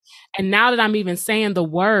And now that I'm even saying the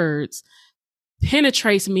words,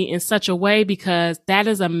 penetrates me in such a way because that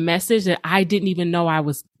is a message that I didn't even know I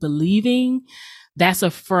was believing. That's a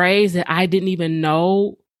phrase that I didn't even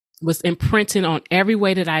know was imprinted on every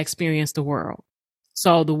way that I experienced the world.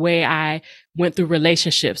 So the way I went through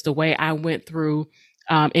relationships, the way I went through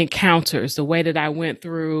encounters, the way that I went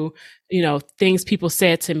through, things people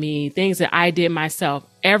said to me, things that I did myself,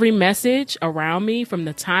 every message around me from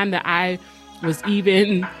the time that I was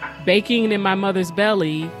even baking in my mother's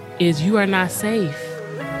belly is you are not safe.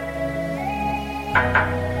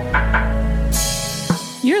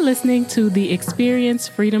 You're listening to the Experience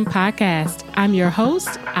Freedom Podcast. I'm your host,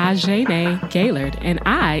 Ajene Gaylord, and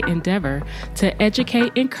I endeavor to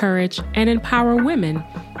educate, encourage, and empower women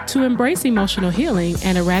to embrace emotional healing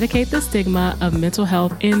and eradicate the stigma of mental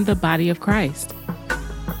health in the body of Christ.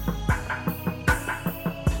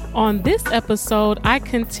 On this episode, I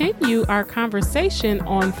continue our conversation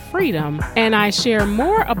on freedom, and I share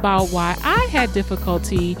more about why I had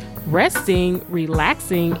difficulty resting,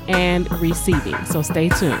 relaxing, and receiving. So stay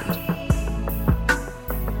tuned.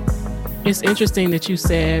 It's interesting that you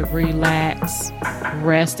said relax,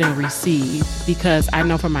 rest, and receive, because I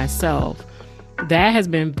know for myself, that has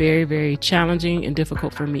been very, very challenging and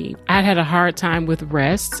difficult for me. I had a hard time with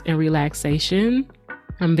rest and relaxation.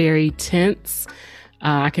 I'm very tense.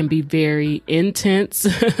 I can be very intense.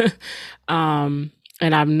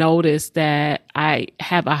 And I've noticed that I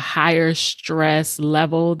have a higher stress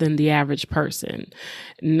level than the average person,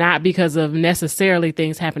 not because of necessarily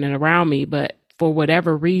things happening around me, but for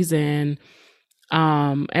whatever reason.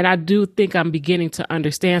 And I do think I'm beginning to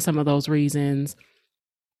understand some of those reasons.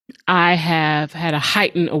 I have had a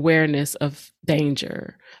heightened awareness of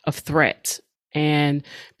danger, of threat. And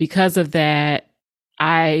because of that,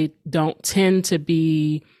 I don't tend to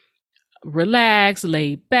be relaxed,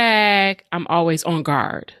 laid back. I'm always on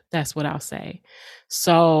guard. That's what I'll say.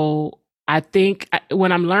 So I think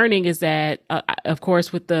what I'm learning is that, of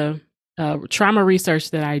course, with the trauma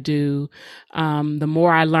research that I do, the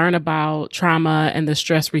more I learn about trauma and the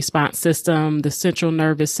stress response system, the central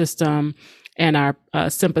nervous system, and our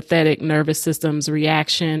sympathetic nervous system's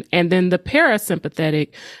reaction, and then the parasympathetic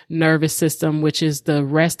nervous system, which is the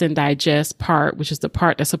rest and digest part, which is the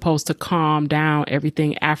part that's supposed to calm down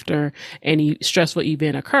everything after any stressful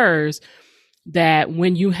event occurs, that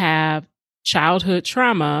when you have childhood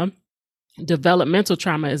trauma, developmental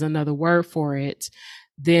trauma is another word for it,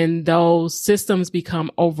 then those systems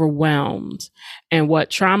become overwhelmed. And what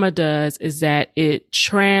trauma does is that it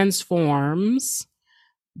transforms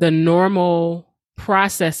the normal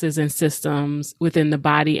processes and systems within the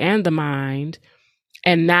body and the mind.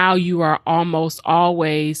 And now you are almost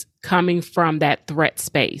always coming from that threat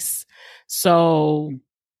space. So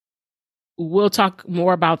we'll talk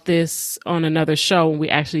more about this on another show when we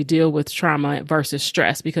actually deal with trauma versus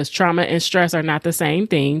stress, because trauma and stress are not the same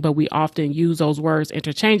thing, but we often use those words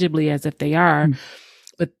interchangeably as if they are.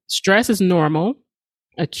 But stress is normal.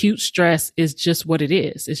 Acute stress is just what it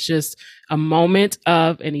is. It's just a moment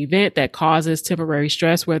of an event that causes temporary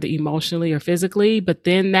stress, whether emotionally or physically, but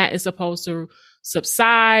then that is supposed to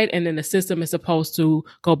subside, and then the system is supposed to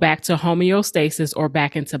go back to homeostasis or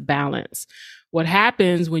back into balance. What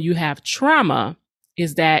happens when you have trauma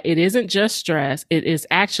is that it isn't just stress. It is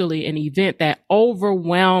actually an event that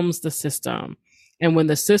overwhelms the system. And when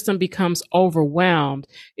the system becomes overwhelmed,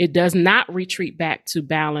 it does not retreat back to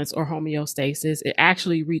balance or homeostasis. It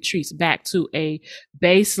actually retreats back to a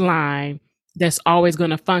baseline that's always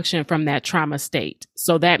going to function from that trauma state.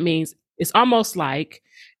 So that means it's almost like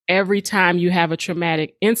every time you have a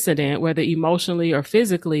traumatic incident, whether emotionally or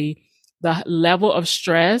physically, the level of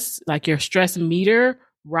stress, like your stress meter,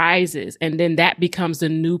 rises. And then that becomes the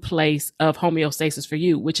new place of homeostasis for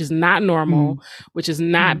you, which is not normal, which is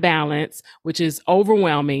not balanced, which is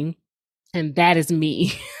overwhelming. And that is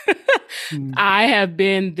me. I have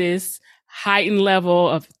been this heightened level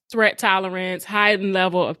of threat tolerance, heightened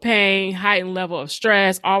level of pain, heightened level of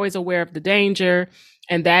stress, always aware of the danger.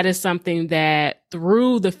 And that is something that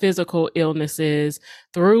through the physical illnesses,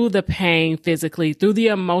 through the pain physically, through the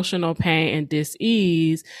emotional pain and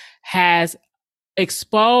dis-ease, has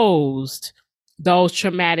exposed those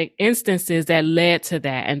traumatic instances that led to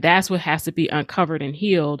that. And that's what has to be uncovered and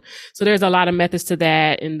healed. So there's a lot of methods to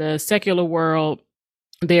that. In the secular world,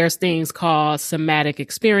 there's things called somatic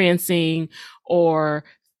experiencing or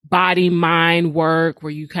body mind work,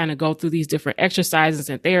 where you kind of go through these different exercises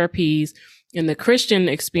and therapies. In the Christian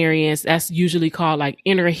experience, that's usually called like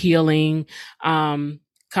inner healing.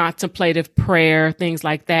 contemplative prayer, things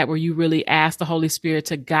like that, where you really ask the Holy Spirit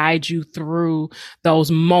to guide you through those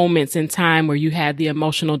moments in time where you had the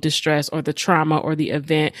emotional distress or the trauma or the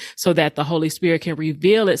event, so that the Holy Spirit can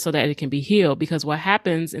reveal it so that it can be healed. Because what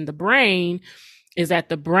happens in the brain is that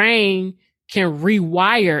the brain can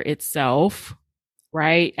rewire itself,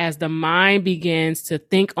 right? As the mind begins to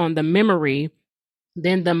think on the memory,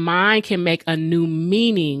 then the mind can make a new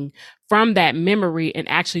meaning from that memory and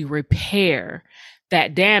actually repair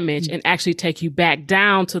that damage and actually take you back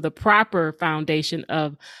down to the proper foundation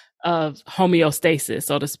of homeostasis,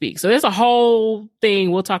 so to speak. So there's a whole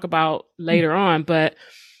thing we'll talk about later on. But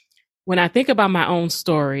when I think about my own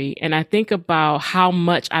story and I think about how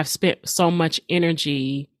much I've spent so much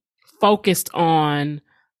energy focused on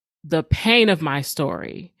the pain of my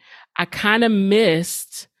story, I kind of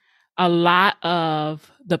missed a lot of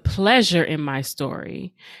the pleasure in my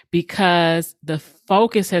story, because the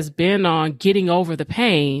focus has been on getting over the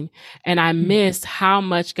pain. And I missed how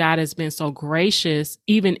much God has been so gracious,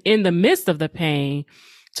 even in the midst of the pain,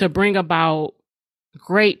 to bring about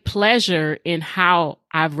great pleasure in how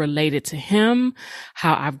I've related to him,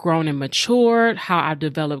 how I've grown and matured, how I've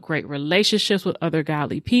developed great relationships with other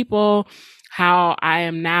godly people, how I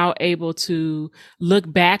am now able to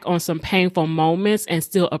look back on some painful moments and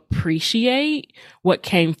still appreciate what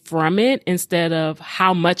came from it instead of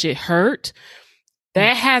how much it hurt.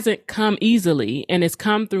 That hasn't come easily, and it's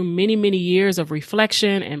come through many, many years of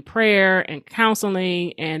reflection and prayer and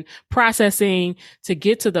counseling and processing to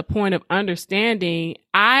get to the point of understanding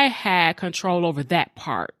I had control over that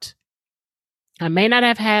part. I may not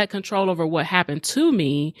have had control over what happened to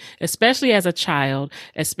me, especially as a child,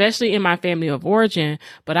 especially in my family of origin,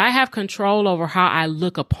 but I have control over how I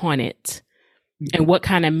look upon it and what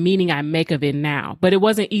kind of meaning I make of it now. But it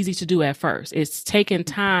wasn't easy to do at first. It's taken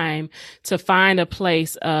time to find a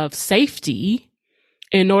place of safety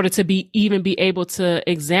in order to be able to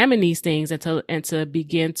examine these things and to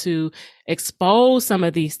begin to expose some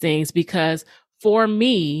of these things. Because for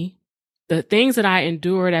me, the things that I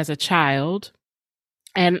endured as a child,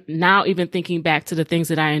 and now even thinking back to the things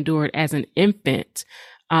that I endured as an infant,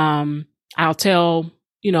 I'll tell,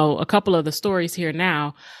 a couple of the stories here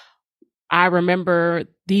now. I remember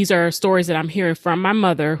these are stories that I'm hearing from my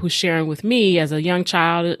mother, who's sharing with me as a young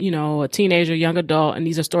child, a teenager, young adult. And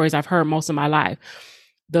these are stories I've heard most of my life.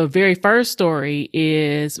 The very first story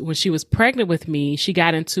is when she was pregnant with me, she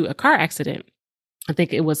got into a car accident. I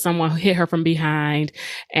think it was someone who hit her from behind.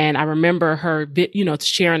 And I remember her,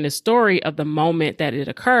 sharing the story of the moment that it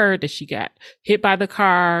occurred, that she got hit by the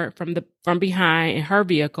car from behind in her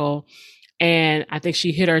vehicle. And I think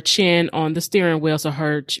she hit her chin on the steering wheel. So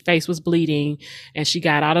her face was bleeding, and she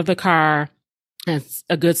got out of the car, and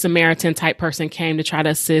a good Samaritan type person came to try to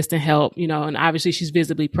assist and help, and obviously she's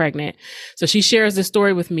visibly pregnant. So she shares this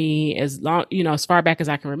story with me as far back as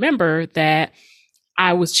I can remember, that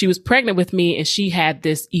she was pregnant with me, and she had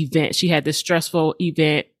this event. She had this stressful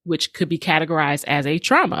event, which could be categorized as a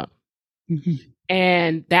trauma. Mm-hmm.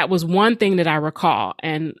 And that was one thing that I recall.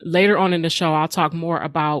 And later on in the show, I'll talk more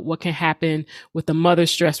about what can happen with the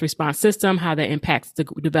mother's stress response system, how that impacts the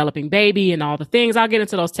developing baby and all the things. I'll get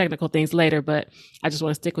into those technical things later, but I just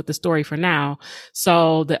want to stick with the story for now.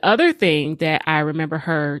 So the other thing that I remember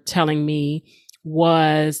her telling me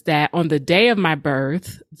was that on the day of my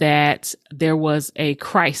birth, that there was a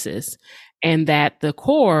crisis and that the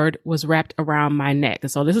cord was wrapped around my neck.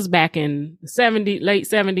 And so this is back in the late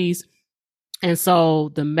 70s. And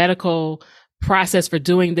so the medical process for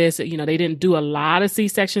doing this, they didn't do a lot of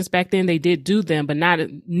C-sections back then. They did do them, but not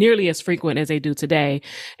nearly as frequent as they do today.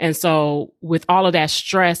 And so with all of that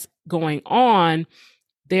stress going on,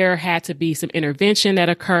 there had to be some intervention that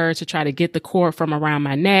occurred to try to get the cord from around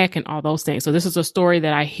my neck and all those things. So this is a story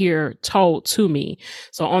that I hear told to me.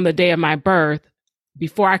 So on the day of my birth,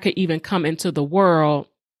 before I could even come into the world,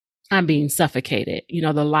 I'm being suffocated.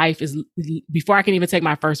 The life is, before I can even take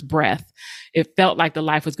my first breath, it felt like the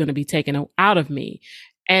life was going to be taken out of me.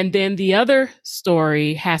 And then the other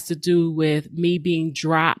story has to do with me being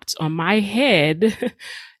dropped on my head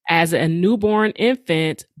as a newborn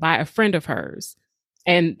infant by a friend of hers.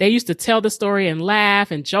 And they used to tell the story and laugh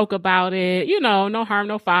and joke about it, no harm,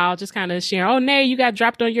 no foul, just kind of sharing, oh, Nay, you got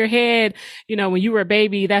dropped on your head, when you were a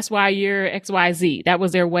baby, that's why you're XYZ. That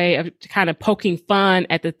was their way of kind of poking fun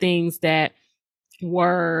at the things that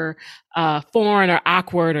were foreign or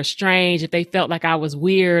awkward or strange. If they felt like I was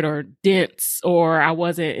weird or dense or I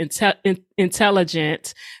wasn't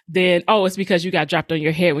intelligent, then, oh, it's because you got dropped on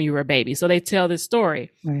your head when you were a baby. So they tell this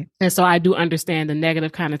story. Right. And so I do understand the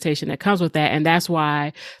negative connotation that comes with that. And that's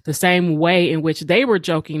why the same way in which they were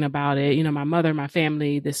joking about it, my mother, my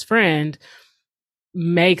family, this friend,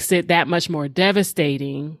 makes it that much more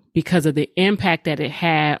devastating because of the impact that it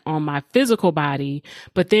had on my physical body.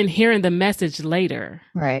 But then hearing the message later,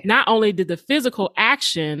 right. Not only did the physical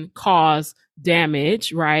action cause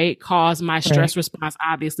damage, right? Cause my stress response,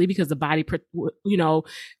 obviously, because the body,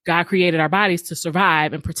 God created our bodies to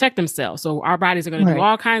survive and protect themselves. So our bodies are going to do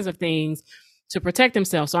all kinds of things to protect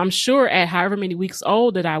themselves. So I'm sure at however many weeks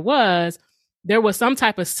old that I was, there was some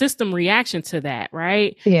type of system reaction to that,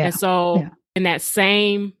 right? Yeah. And so in that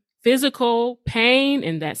same physical pain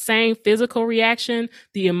and that same physical reaction,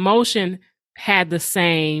 the emotion had the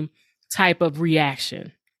same type of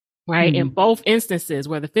reaction, right? In both instances,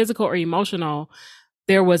 whether physical or emotional,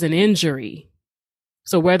 there was an injury.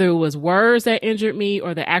 So whether it was words that injured me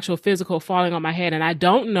or the actual physical falling on my head, and I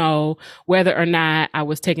don't know whether or not I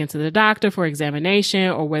was taken to the doctor for examination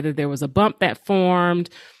or whether there was a bump that formed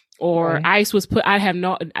or ice was put.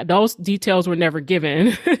 Those details were never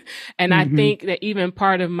given. And I think that even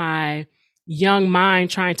part of my young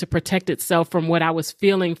mind trying to protect itself from what I was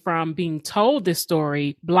feeling from being told this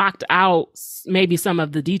story blocked out maybe some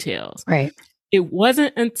of the details. Right. It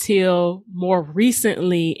wasn't until more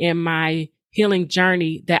recently in my healing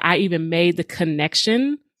journey that I even made the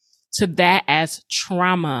connection to that as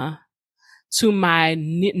trauma, to my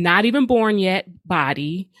not even born yet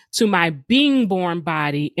body, to my being born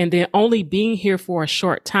body, and then only being here for a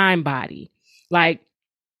short time body. Like,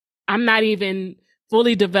 I'm not even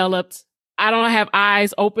fully developed. I don't have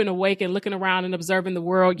eyes open, awake, and looking around and observing the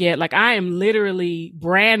world yet. Like, I am literally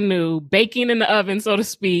brand new, baking in the oven, so to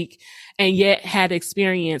speak, and yet had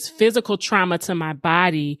experienced physical trauma to my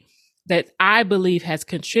body that I believe has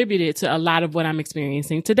contributed to a lot of what I'm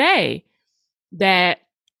experiencing today. That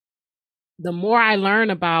the more I learn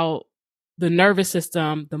about the nervous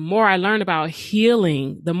system, the more I learn about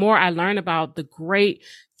healing, the more I learn about the great,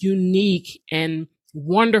 unique, and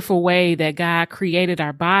wonderful way that God created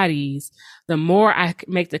our bodies, the more I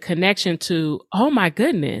make the connection to, oh my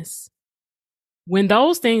goodness, when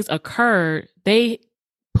those things occurred, they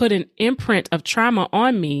put an imprint of trauma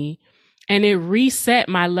on me and it reset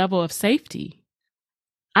my level of safety.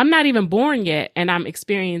 I'm not even born yet and I'm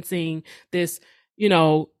experiencing this,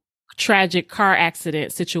 tragic car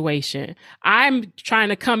accident situation. I'm trying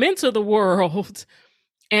to come into the world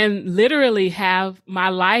and literally have my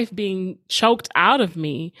life being choked out of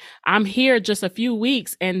me. I'm here just a few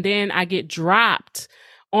weeks and then I get dropped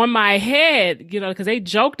on my head, because they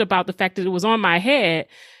joked about the fact that it was on my head.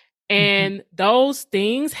 And those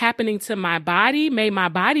things happening to my body made my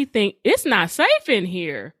body think it's not safe in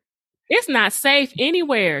here. It's not safe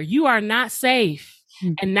anywhere. You are not safe.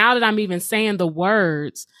 And now that I'm even saying the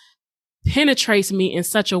words, penetrates me in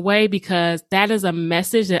such a way because that is a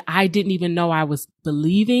message that I didn't even know I was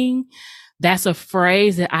believing. That's a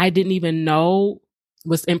phrase that I didn't even know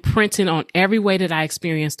was imprinted on every way that I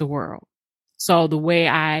experienced the world. So the way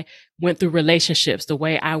I went through relationships, the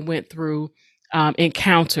way I went through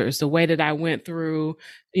encounters, the way that I went through,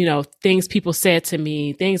 things people said to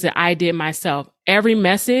me, things that I did myself, every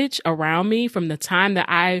message around me from the time that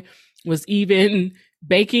I was even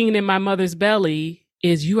baking in my mother's belly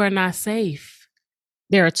is you are not safe.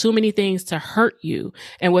 There are too many things to hurt you.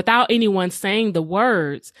 And without anyone saying the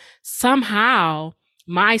words, somehow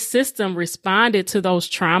my system responded to those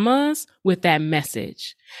traumas with that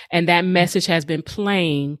message. And that message has been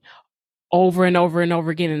playing over and over and over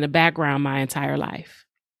again in the background my entire life.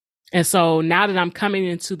 And so now that I'm coming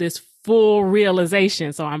into this full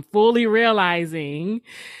realization, so I'm fully realizing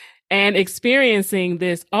and experiencing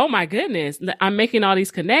this, oh my goodness, I'm making all these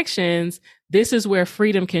connections. This is where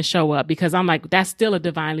freedom can show up because I'm like, that's still a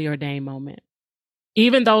divinely ordained moment.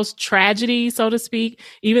 Even those tragedies, so to speak,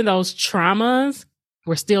 even those traumas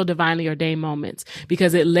were still divinely ordained moments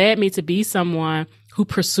because it led me to be someone who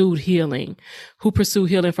pursued healing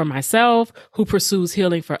for myself, who pursues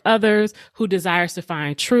healing for others, who desires to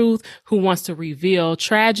find truth, who wants to reveal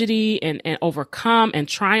tragedy and overcome and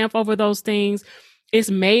triumph over those things. It's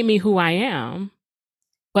made me who I am,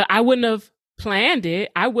 but I wouldn't have planned it.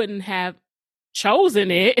 I wouldn't have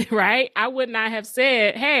chosen it, right? I would not have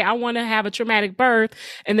said, hey, I want to have a traumatic birth.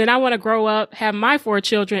 And then I want to grow up, have my 4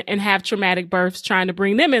 children and have traumatic births trying to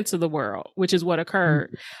bring them into the world, which is what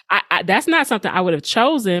occurred. That's not something I would have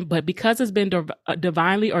chosen, but because it's been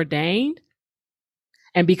divinely ordained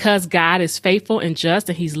and because God is faithful and just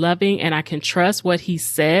and he's loving and I can trust what he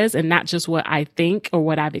says and not just what I think or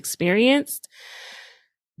what I've experienced,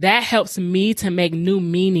 that helps me to make new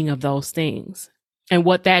meaning of those things. And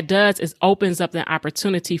what that does is opens up the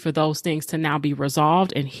opportunity for those things to now be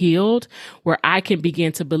resolved and healed, where I can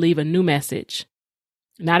begin to believe a new message.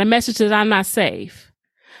 Not a message that I'm not safe,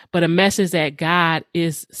 but a message that God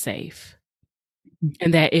is safe.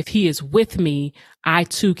 and that if he is with me, I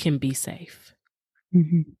too can be safe.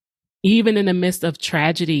 Mm-hmm. Even in the midst of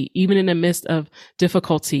tragedy, even in the midst of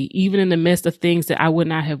difficulty, even in the midst of things that I would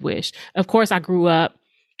not have wished. Of course, I grew up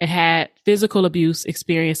and had physical abuse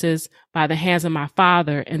experiences by the hands of my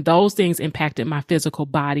father, and those things impacted my physical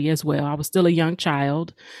body as well. I was still a young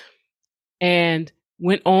child and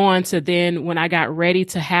went on to then, when I got ready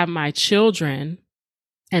to have my children,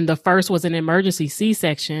 and the first was an emergency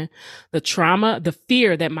C-section, the trauma, the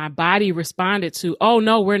fear that my body responded to, oh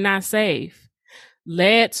no, we're not safe,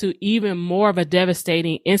 led to even more of a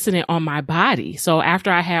devastating incident on my body. So after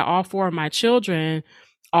I had all four of my children,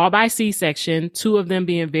 all by C-section, two of them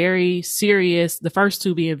being very serious, the first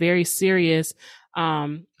two being very serious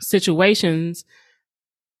situations,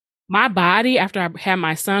 my body, after I had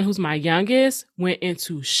my son, who's my youngest, went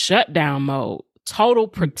into shutdown mode, total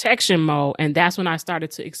protection mode. And that's when I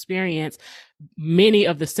started to experience many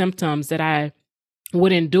of the symptoms that I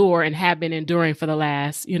would endure and have been enduring for the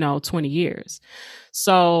last, 20 years.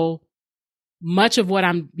 So much of what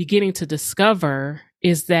I'm beginning to discover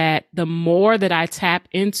is that the more that I tap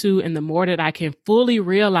into and the more that I can fully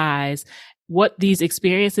realize what these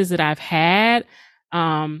experiences that I've had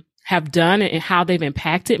have done and how they've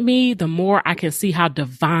impacted me, the more I can see how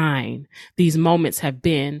divine these moments have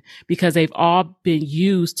been, because they've all been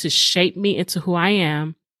used to shape me into who I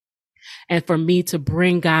am and for me to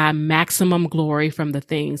bring God maximum glory from the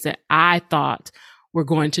things that I thought were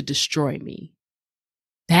going to destroy me.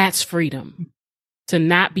 That's freedom. To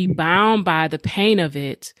not be bound by the pain of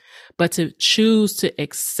it, but to choose to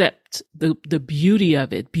accept the beauty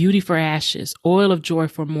of it. Beauty for ashes, oil of joy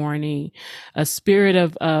for mourning, a spirit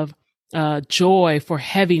of joy for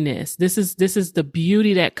heaviness. This is the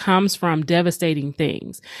beauty that comes from devastating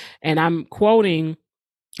things. And I'm quoting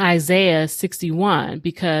Isaiah 61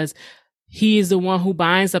 because he is the one who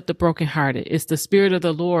binds up the brokenhearted. It's the Spirit of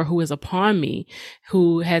the Lord who is upon me,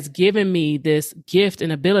 who has given me this gift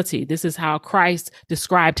and ability. This is how Christ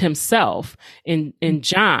described himself in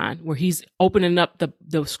John, where he's opening up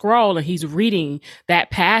the scroll and he's reading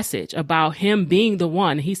that passage about him being the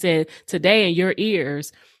one. He said, today in your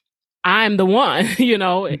ears, I'm the one,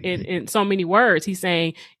 in so many words. He's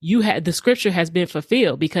saying the scripture has been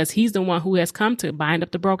fulfilled because he's the one who has come to bind up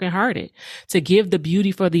the brokenhearted, to give the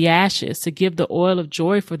beauty for the ashes, to give the oil of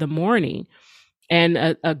joy for the mourning, and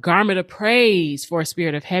a garment of praise for a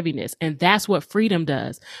spirit of heaviness. And that's what freedom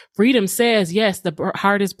does. Freedom says, yes, the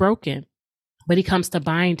heart is broken, but he comes to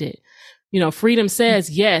bind it. Freedom says,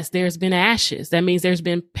 yes, there's been ashes. That means there's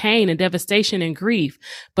been pain and devastation and grief,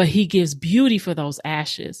 but he gives beauty for those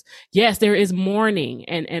ashes. Yes, there is mourning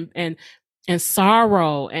and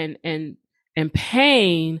sorrow and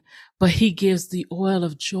pain, but he gives the oil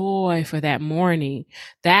of joy for that mourning.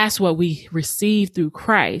 That's what we receive through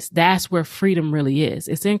Christ. That's where freedom really is.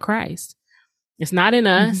 It's in Christ. It's not in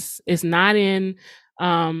us. It's not in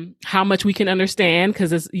how much we can understand,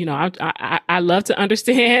 because it's, I love to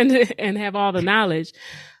understand and have all the knowledge,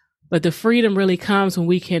 but the freedom really comes when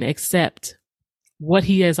we can accept what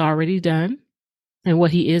he has already done and what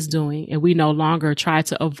he is doing, and we no longer try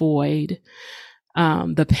to avoid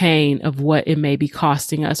the pain of what it may be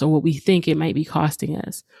costing us or what we think it might be costing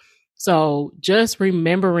us. So just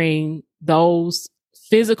remembering those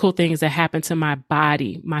physical things that happen to my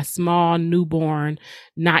body, my small newborn,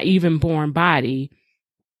 not even born body,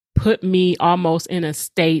 put me almost in a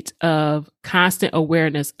state of constant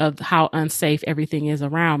awareness of how unsafe everything is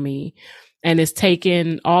around me. And it's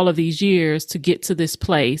taken all of these years to get to this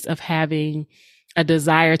place of having a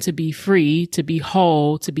desire to be free, to be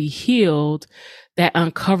whole, to be healed, that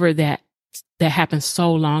uncovered that happened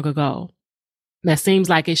so long ago. That seems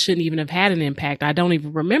like it shouldn't even have had an impact. I don't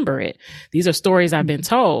even remember it. These are stories I've been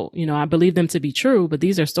told. I believe them to be true, but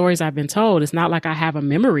these are stories I've been told. It's not like I have a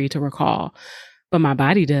memory to recall. But my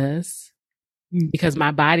body does, because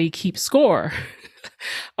my body keeps score,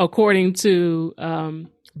 according to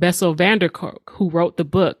Bessel Van Der Kolk, who wrote the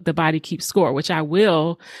book, The Body Keeps Score, which I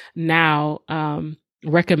will now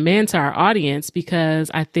recommend to our audience,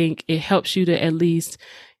 because I think it helps you to at least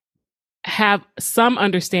have some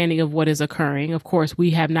understanding of what is occurring. Of course, we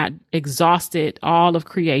have not exhausted all of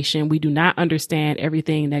creation. We do not understand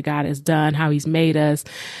everything that God has done, how he's made us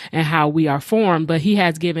and how we are formed, but he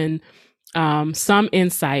has given some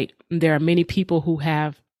insight. There are many people who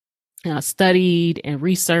have studied and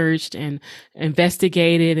researched and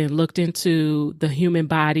investigated and looked into the human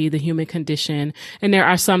body, the human condition. And there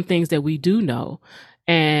are some things that we do know.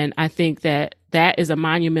 And I think that is a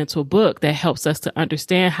monumental book that helps us to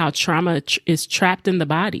understand how trauma is trapped in the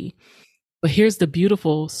body. But here's the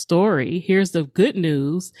beautiful story. Here's the good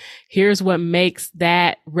news. Here's what makes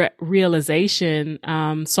that realization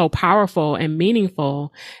so powerful and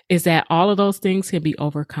meaningful is that all of those things can be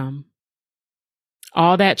overcome.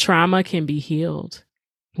 All that trauma can be healed.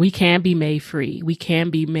 We can be made free. We can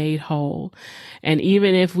be made whole. And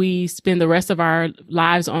even if we spend the rest of our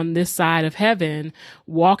lives on this side of heaven,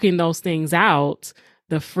 walking those things out,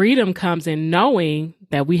 the freedom comes in knowing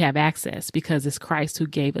that we have access because it's Christ who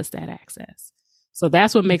gave us that access. So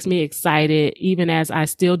that's what makes me excited, even as I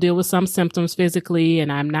still deal with some symptoms physically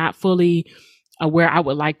and I'm not fully where I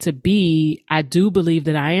would like to be. I do believe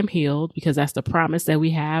that I am healed because that's the promise that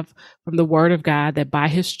we have from the word of God, that by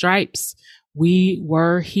his stripes we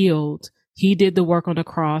were healed. He did the work on the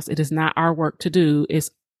cross. It is not our work to do.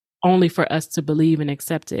 It's only for us to believe and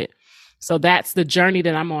accept it. So that's the journey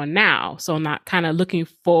that I'm on now. So not kind of looking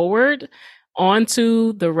forward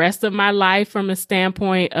onto the rest of my life from a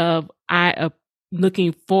standpoint of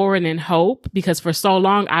looking forward in hope, because for so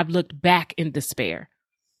long I've looked back in despair.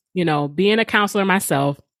 You know, being a counselor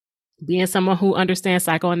myself, being someone who understands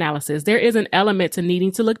psychoanalysis, there is an element to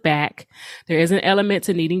needing to look back. There is an element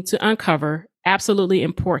to needing to uncover. Absolutely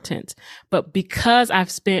important. But because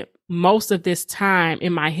I've spent most of this time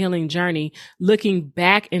in my healing journey looking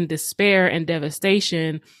back in despair and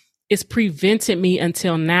devastation, it's prevented me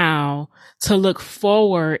until now to look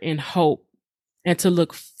forward in hope and to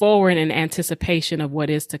look forward in anticipation of what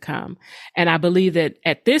is to come. And I believe that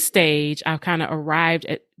at this stage, I've kind of arrived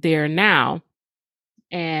at there now.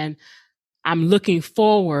 And I'm looking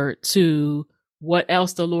forward to what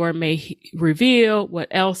else the Lord may reveal, what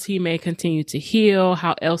else he may continue to heal,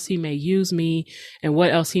 how else he may use me, and what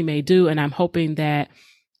else he may do. And I'm hoping that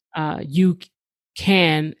you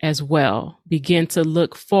can as well begin to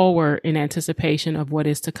look forward in anticipation of what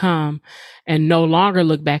is to come and no longer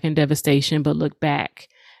look back in devastation, but look back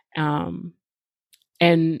and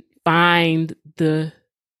find the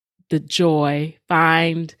joy,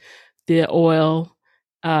 find the oil,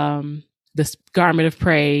 the garment of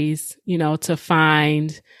praise, you know, to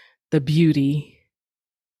find the beauty,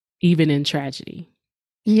 even in tragedy.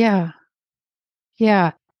 Yeah.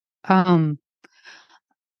 Yeah. I'm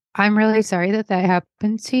really sorry that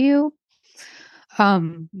happened to you.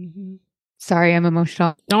 Sorry, I'm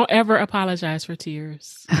emotional. Don't ever apologize for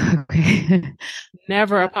tears. Okay.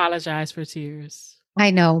 Never apologize for tears.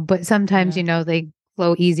 I know, but sometimes, you know, they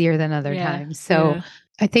flow easier than other times. So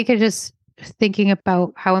I think it just thinking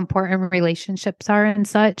about how important relationships are and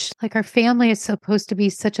such, like our family is supposed to be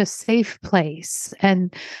such a safe place.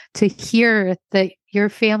 And to hear that your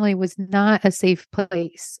family was not a safe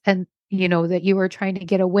place and, you know, that you were trying to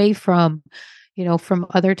get away from, you know, from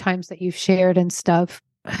other times that you've shared and stuff.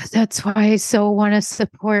 That's why I so want to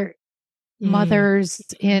support mothers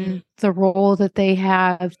in the role that they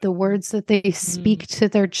have, the words that they speak to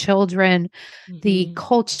their children, the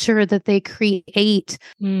culture that they create.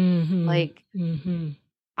 Like,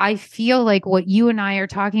 I feel like what you and I are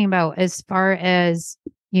talking about as far as,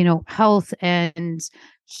 you know, health and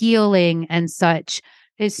healing and such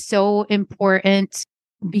is so important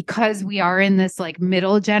because we are in this like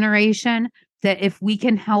middle generation, that if we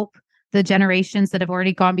can help the generations that have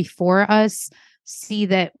already gone before us see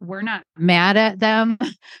that we're not mad at them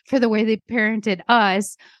for the way they parented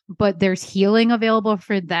us, but there's healing available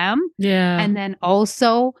for them. Yeah. And then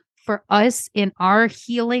also for us in our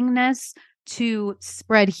healingness to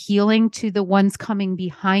spread healing to the ones coming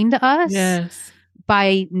behind us. Yes.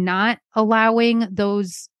 By not allowing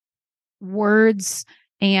those words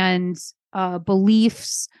and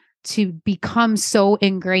beliefs to become so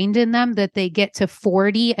ingrained in them that they get to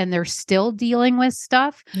 40 and they're still dealing with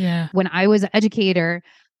stuff. Yeah. When I was an educator,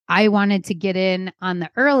 I wanted to get in on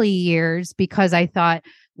the early years because I thought,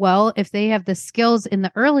 well, if they have the skills in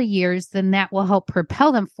the early years, then that will help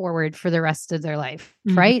propel them forward for the rest of their life.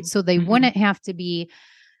 Right. So they wouldn't have to be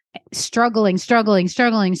struggling,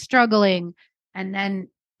 and then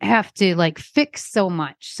have to like fix so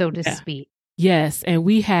much, so to speak. Yes, and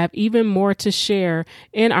we have even more to share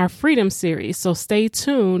in our Freedom series. So stay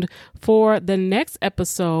tuned for the next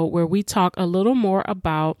episode where we talk a little more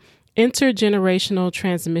about intergenerational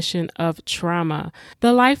transmission of trauma.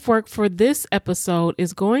 The life work for this episode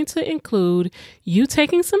is going to include you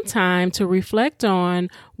taking some time to reflect on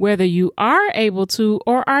whether you are able to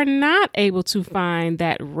or are not able to find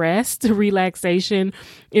that rest, relaxation.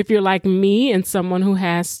 If you're like me and someone who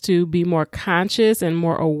has to be more conscious and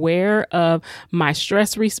more aware of my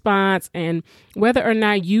stress response, and whether or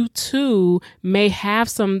not you too may have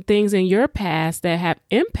some things in your past that have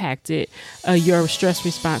impacted your stress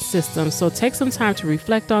response system. So take some time to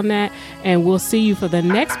reflect on that, and we'll see you for the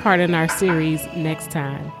next part in our series next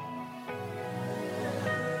time.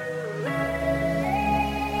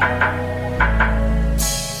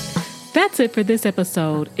 That's it for this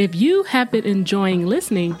episode. If you have been enjoying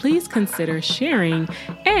listening, please consider sharing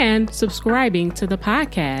and subscribing to the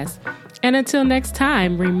podcast. And until next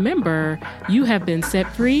time, remember, you have been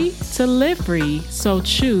set free to live free, so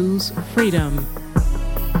choose freedom.